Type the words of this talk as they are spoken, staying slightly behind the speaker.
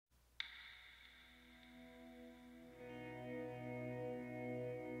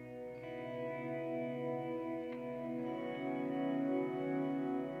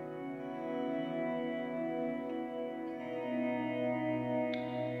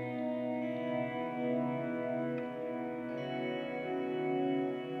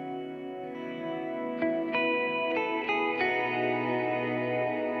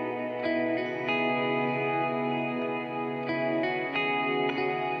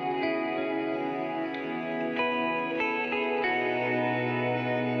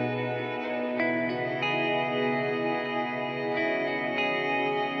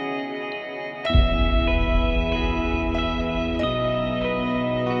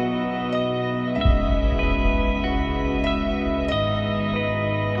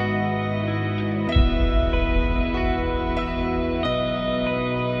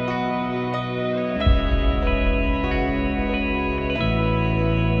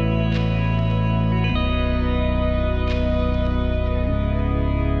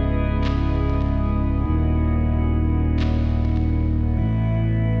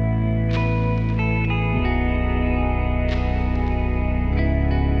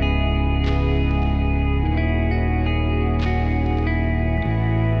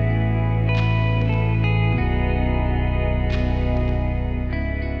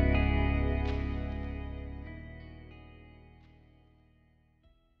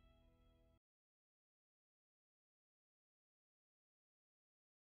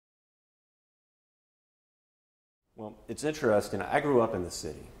Well, it's interesting. I grew up in the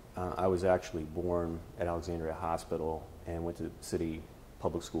city. I was actually born at Alexandria Hospital and went to city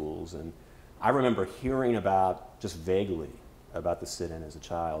public schools. And I remember hearing about, just vaguely, about the sit-in as a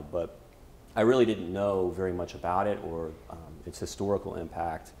child, but I really didn't know very much about it or its historical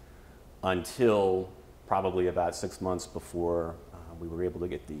impact until probably about 6 months before we were able to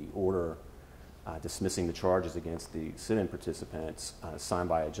get the order dismissing the charges against the sit-in participants signed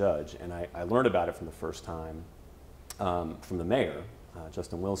by a judge. And I learned about it from the first time from the mayor,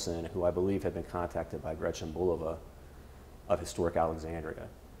 Justin Wilson, who I believe had been contacted by Gretchen Bulova of Historic Alexandria.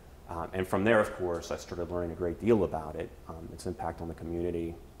 And from there, of course, I started learning a great deal about it, its impact on the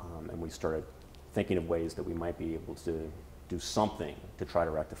community, and we started thinking of ways that we might be able to do something to try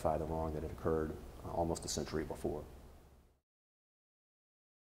to rectify the wrong that had occurred almost a century before.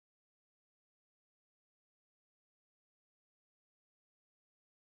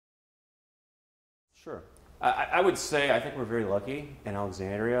 Sure. I would say I think we're very lucky in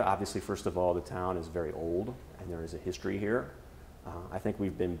Alexandria. Obviously, first of all, the town is very old, and there is a history here. I think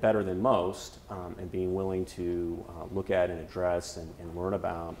we've been better than most in being willing to look at and address and learn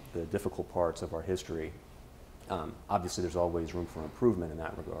about the difficult parts of our history. Obviously, there's always room for improvement in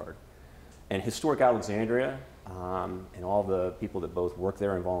that regard. And Historic Alexandria and all the people that both work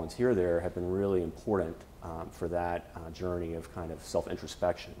there and volunteer there have been really important for that journey of kind of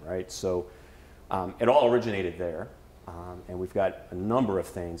self-introspection, right? So it all originated there. And we've got a number of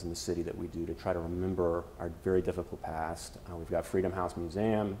things in the city that we do to try to remember our very difficult past. We've got Freedom House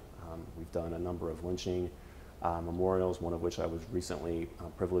Museum. We've done a number of lynching memorials, one of which I was recently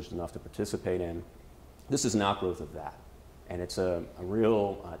privileged enough to participate in. This is an outgrowth of that. And it's a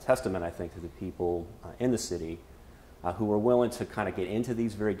real testament, I think, to the people in the city who are willing to kind of get into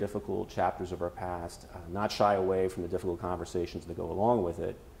these very difficult chapters of our past, not shy away from the difficult conversations that go along with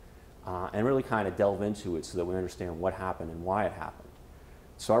it, and really kind of delve into it so that we understand what happened and why it happened.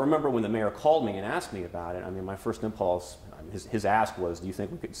 So I remember when the mayor called me and asked me about it, I mean, my first impulse, his ask was, do you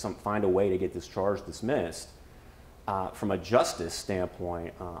think we could find a way to get this charge dismissed? From a justice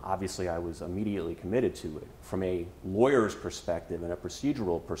standpoint, obviously I was immediately committed to it. From a lawyer's perspective and a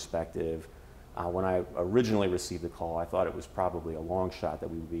procedural perspective, when I originally received the call, I thought it was probably a long shot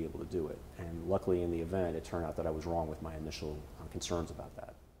that we would be able to do it. And luckily in the event, it turned out that I was wrong with my initial concerns about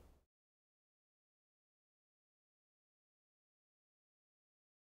that.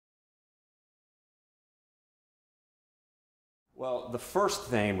 Well, the first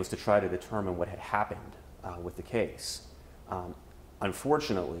thing was to try to determine what had happened with the case.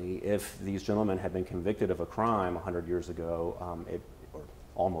 Unfortunately, if these gentlemen had been convicted of a crime 100 years ago, or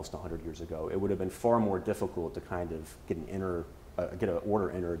almost 100 years ago, it would have been far more difficult to kind of get an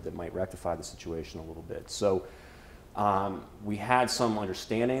order entered that might rectify the situation a little bit. So we had some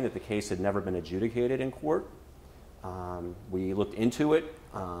understanding that the case had never been adjudicated in court. We looked into it.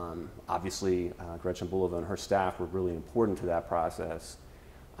 Obviously, Gretchen Bulova and her staff were really important to that process.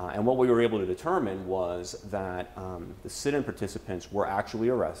 And what we were able to determine was that the sit-in participants were actually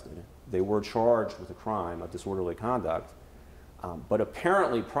arrested. They were charged with a crime of disorderly conduct. But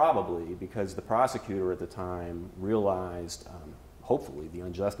apparently, probably, because the prosecutor at the time realized, hopefully, the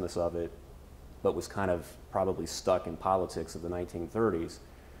unjustness of it, but was kind of probably stuck in politics of the 1930s,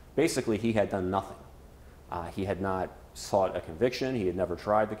 basically he had done nothing. He had not sought a conviction, he had never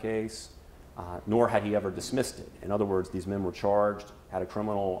tried the case, nor had he ever dismissed it. In other words, these men were charged, had a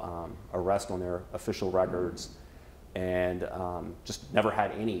criminal arrest on their official records, and just never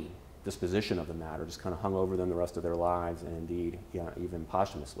had any disposition of the matter, just kind of hung over them the rest of their lives, and indeed, even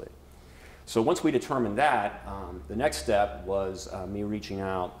posthumously. So once we determined that, the next step was me reaching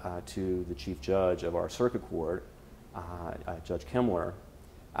out to the chief judge of our circuit court, Judge Kimler,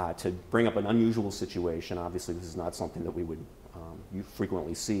 to bring up an unusual situation. Obviously, this is not something that we would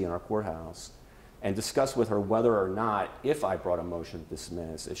frequently see in our courthouse, and discuss with her whether or not, if I brought a motion to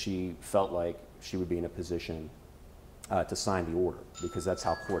dismiss, if she felt like she would be in a position to sign the order, because that's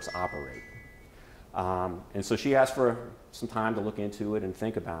how courts operate. And so she asked for some time to look into it and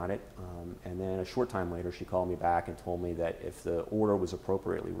think about it, and then a short time later she called me back and told me that if the order was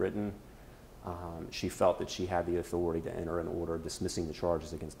appropriately written, she felt that she had the authority to enter an order dismissing the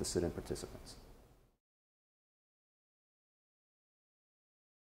charges against the sit-in participants.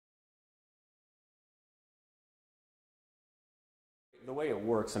 The way it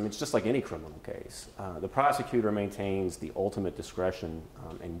works, I mean, it's just like any criminal case. The prosecutor maintains the ultimate discretion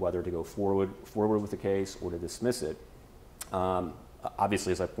in whether to go forward with the case or to dismiss it.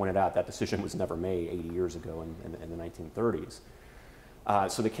 Obviously, as I pointed out, that decision was never made 80 years ago in the 1930s.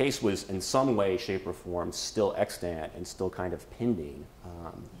 So the case was in some way, shape, or form still extant and still kind of pending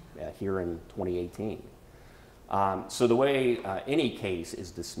here in 2018. So the way any case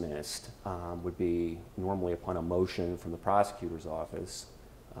is dismissed would be normally upon a motion from the prosecutor's office.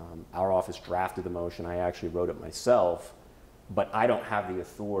 Our office drafted the motion. I actually wrote it myself, but I don't have the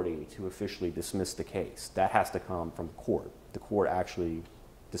authority to officially dismiss the case. That has to come from the court. The court actually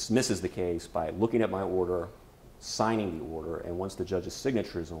dismisses the case by looking at my order, signing the order, and once the judge's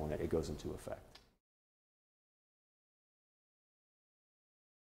signature is on it, it goes into effect.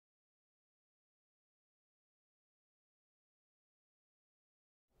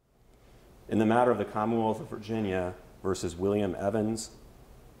 In the matter of the Commonwealth of Virginia versus William Evans,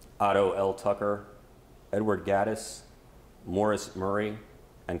 Otto L. Tucker, Edward Gaddis, Morris Murray,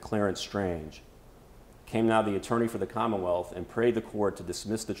 and Clarence Strange, came now the attorney for the Commonwealth and prayed the court to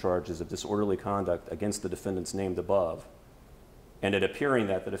dismiss the charges of disorderly conduct against the defendants named above. And it appearing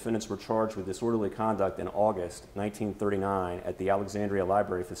that the defendants were charged with disorderly conduct in August 1939 at the Alexandria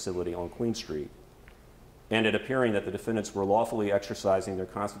Library facility on Queen Street, and it appearing that the defendants were lawfully exercising their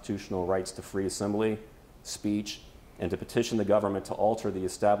constitutional rights to free assembly, speech, and to petition the government to alter the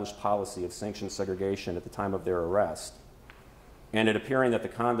established policy of sanctioned segregation at the time of their arrest, and it appearing that the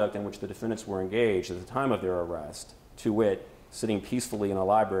conduct in which the defendants were engaged at the time of their arrest, to wit, sitting peacefully in a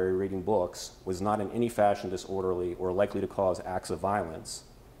library reading books, was not in any fashion disorderly or likely to cause acts of violence,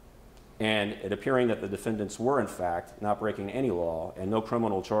 and it appearing that the defendants were, in fact, not breaking any law and no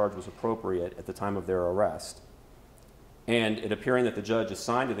criminal charge was appropriate at the time of their arrest, and it appearing that the judge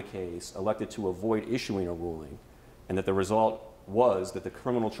assigned to the case elected to avoid issuing a ruling, and that the result was that the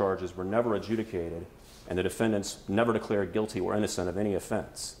criminal charges were never adjudicated and the defendants never declared guilty or innocent of any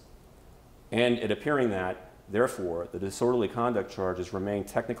offense, and it appearing that, therefore, the disorderly conduct charges remain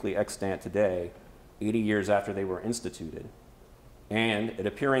technically extant today, 80 years after they were instituted, and it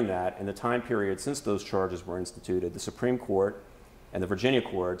appearing that in the time period since those charges were instituted, the Supreme Court and the Virginia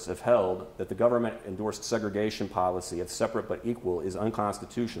courts have held that the government-endorsed segregation policy of separate but equal is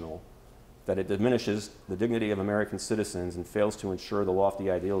unconstitutional, that it diminishes the dignity of American citizens and fails to ensure the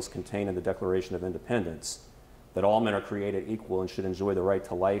lofty ideals contained in the Declaration of Independence, that all men are created equal and should enjoy the right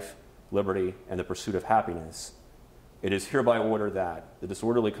to life, liberty, and the pursuit of happiness. It is hereby ordered that the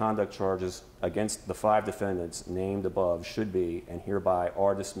disorderly conduct charges against the 5 defendants named above should be and hereby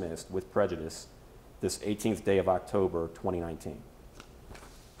are dismissed with prejudice this 18th day of October 2019.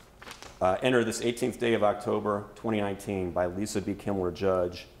 Enter this 18th day of October 2019 by Lisa B. Kimler,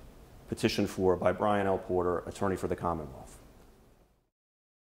 Judge, petitioned for by Bryan L. Porter, Attorney for the Commonwealth.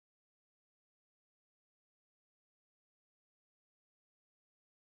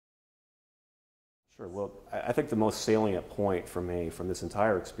 Sure. Well, I think the most salient point for me from this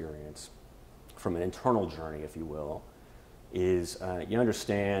entire experience, from an internal journey, if you will, is you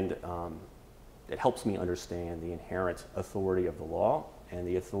understand, it helps me understand the inherent authority of the law and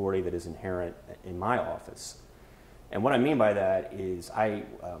the authority that is inherent in my office. And what I mean by that is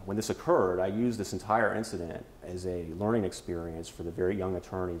when this occurred, I used this entire incident as a learning experience for the very young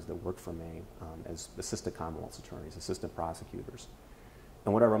attorneys that worked for me as assistant Commonwealth's attorneys, assistant prosecutors.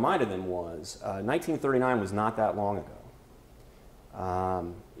 And what I reminded them was 1939 was not that long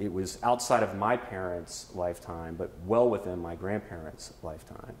ago. It was outside of my parents' lifetime, but well within my grandparents'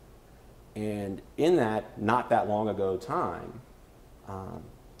 lifetime. And in that not that long ago time,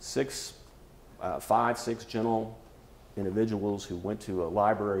 5, 6 gentle individuals who went to a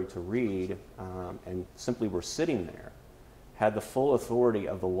library to read and simply were sitting there had the full authority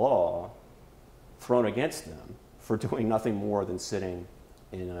of the law thrown against them for doing nothing more than sitting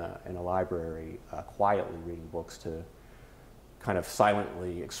in a library quietly reading books to kind of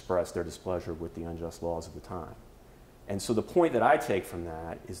silently express their displeasure with the unjust laws of the time. And so the point that I take from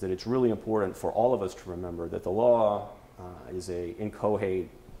that is that it's really important for all of us to remember that the law is an inchoate,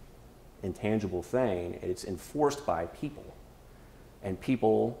 intangible thing. It's enforced by people. And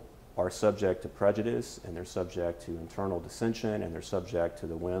people are subject to prejudice, and they're subject to internal dissension, and they're subject to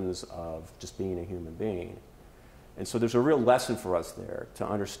the whims of just being a human being. And so there's a real lesson for us there to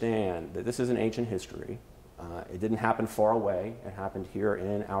understand that this is an ancient history. It didn't happen far away. It happened here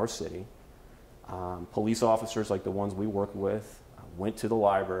in our city. Police officers like the ones we work with went to the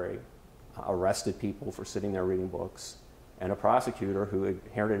library, arrested people for sitting there reading books, and a prosecutor who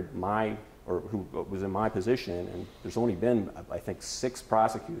inherited who was in my position, and there's only been, I think, 6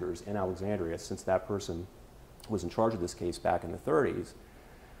 prosecutors in Alexandria since that person was in charge of this case back in the 30s,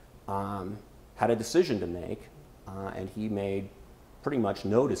 had a decision to make, and he made pretty much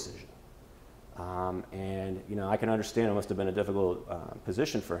no decision. And you know, I can understand it must have been a difficult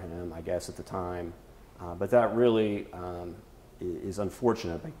position for him, I guess, at the time, but that really is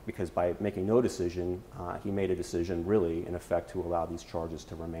unfortunate because by making no decision, he made a decision really, in effect, to allow these charges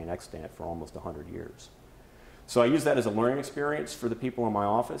to remain extant for almost 100 years. So I use that as a learning experience for the people in my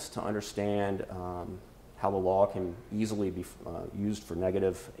office to understand how the law can easily be used for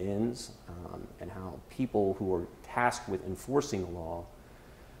negative ends, and how people who are tasked with enforcing the law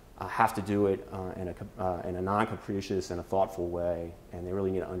have to do it in a non-capricious and a thoughtful way, and they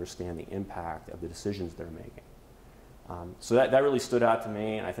really need to understand the impact of the decisions they're making. So that really stood out to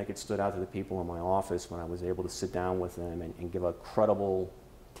me, and I think it stood out to the people in my office when I was able to sit down with them and give a credible,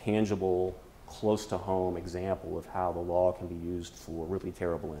 tangible, close-to-home example of how the law can be used for really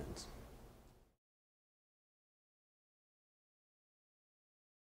terrible ends.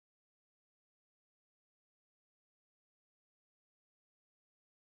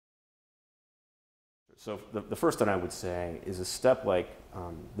 So the first thing I would say is a step like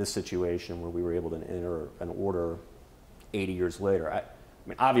this situation where we were able to enter an order 80 years later. I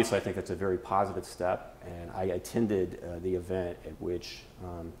mean, obviously, I think that's a very positive step, and I attended the event at which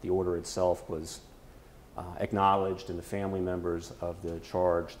the order itself was acknowledged, and the family members of the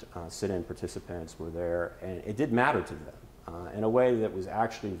charged sit-in participants were there, and it did matter to them in a way that was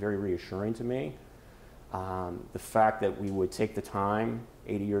actually very reassuring to me. The fact that we would take the time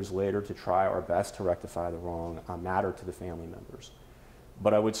 80 years later to try our best to rectify the wrong mattered to the family members.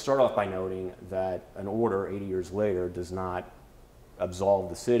 But I would start off by noting that an order 80 years later does not absolve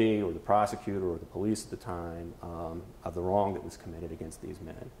the city or the prosecutor or the police at the time of the wrong that was committed against these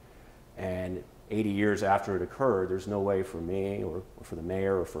men. And 80 years after it occurred, there's no way for me or for the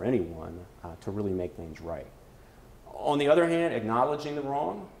mayor or for anyone to really make things right. On the other hand, acknowledging the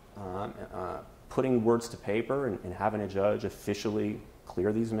wrong, putting words to paper and having a judge officially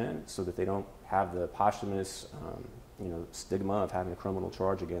clear these men so that they don't have the posthumous stigma of having a criminal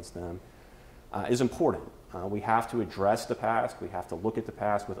charge against them is important. We have to address the past. We have to look at the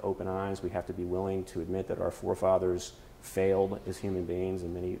past with open eyes. We have to be willing to admit that our forefathers failed as human beings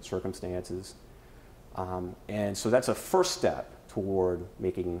in many circumstances. And so that's a first step toward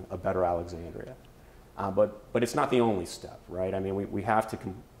making a better Alexandria. But it's not the only step, right? I mean, we have to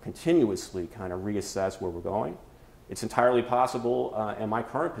continuously kind of reassess where we're going. It's entirely possible in my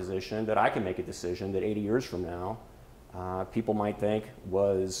current position that I can make a decision that 80 years from now people might think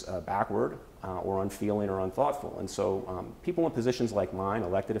was backward or unfeeling or unthoughtful. And so people in positions like mine,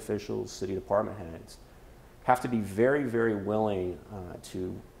 elected officials, city department heads, have to be very, very willing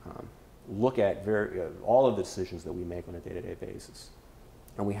to look at all of the decisions that we make on a day-to-day basis.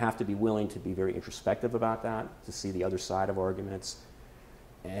 And we have to be willing to be very introspective about that, to see the other side of arguments,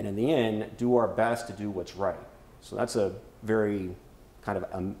 and in the end, do our best to do what's right. So that's a very kind of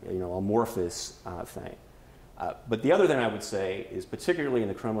amorphous thing. But the other thing I would say is, particularly in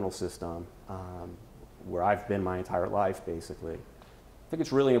the criminal system, where I've been my entire life, basically, I think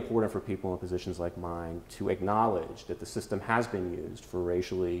it's really important for people in positions like mine to acknowledge that the system has been used for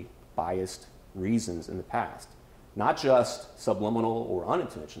racially biased reasons in the past. Not just subliminal or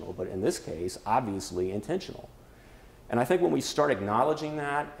unintentional, but in this case, obviously intentional. And I think when we start acknowledging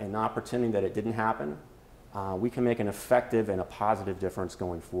that and not pretending that it didn't happen, we can make an effective and a positive difference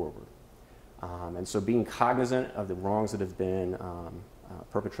going forward. And so being cognizant of the wrongs that have been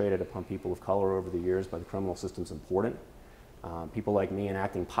perpetrated upon people of color over the years by the criminal system is important. People like me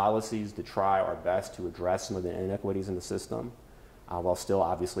enacting policies to try our best to address some of the inequities in the system while still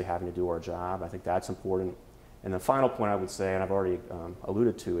obviously having to do our job. I think that's important. And the final point I would say, and I've already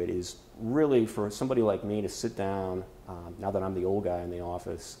alluded to it, is really for somebody like me to sit down, now that I'm the old guy in the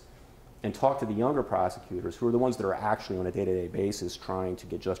office, and talk to the younger prosecutors, who are the ones that are actually on a day-to-day basis trying to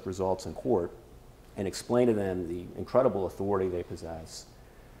get just results in court, and explain to them the incredible authority they possess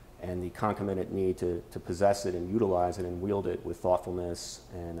and the concomitant need to possess it and utilize it and wield it with thoughtfulness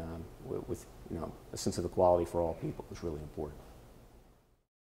and with a sense of equality for all people is really important.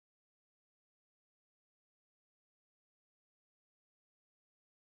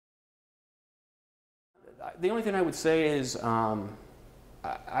 The only thing I would say is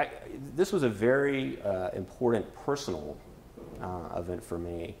this was a very important personal event for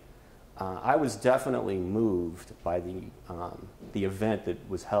me. I was definitely moved by the event that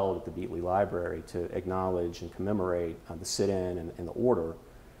was held at the Beatley Library to acknowledge and commemorate the sit-in and the order.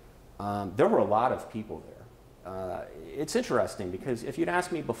 There were a lot of people there. It's interesting because if you'd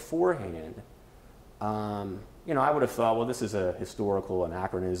asked me beforehand, I would have thought, well, this is a historical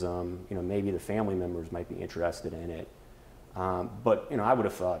anachronism. Maybe the family members might be interested in it. But I would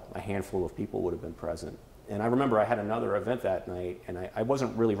have thought a handful of people would have been present. And I remember I had another event that night, and I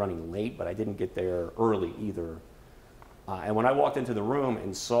wasn't really running late, but I didn't get there early either. And when I walked into the room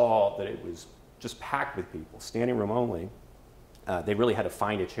and saw that it was just packed with people, standing room only, they really had to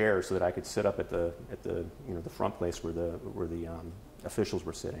find a chair so that I could sit up at the front place where the officials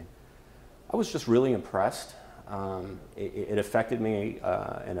were sitting. I was just really impressed It affected me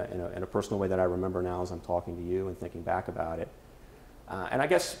in a personal way that I remember now as I'm talking to you and thinking back about it. And I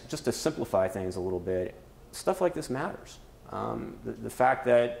guess just to simplify things a little bit, stuff like this matters. The fact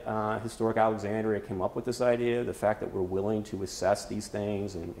that Historic Alexandria came up with this idea, the fact that we're willing to assess these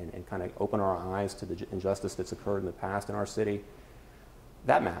things and kind of open our eyes to the injustice that's occurred in the past in our city,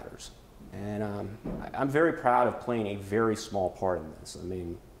 that matters. And I'm very proud of playing a very small part in this. I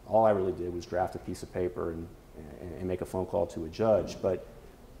mean, all I really did was draft a piece of paper and make a phone call to a judge, but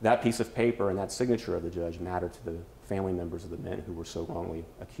that piece of paper and that signature of the judge mattered to the family members of the men who were so wrongly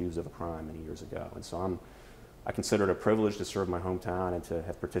accused of a crime many years ago. And so I consider it a privilege to serve my hometown and to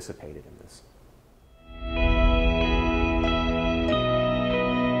have participated in this.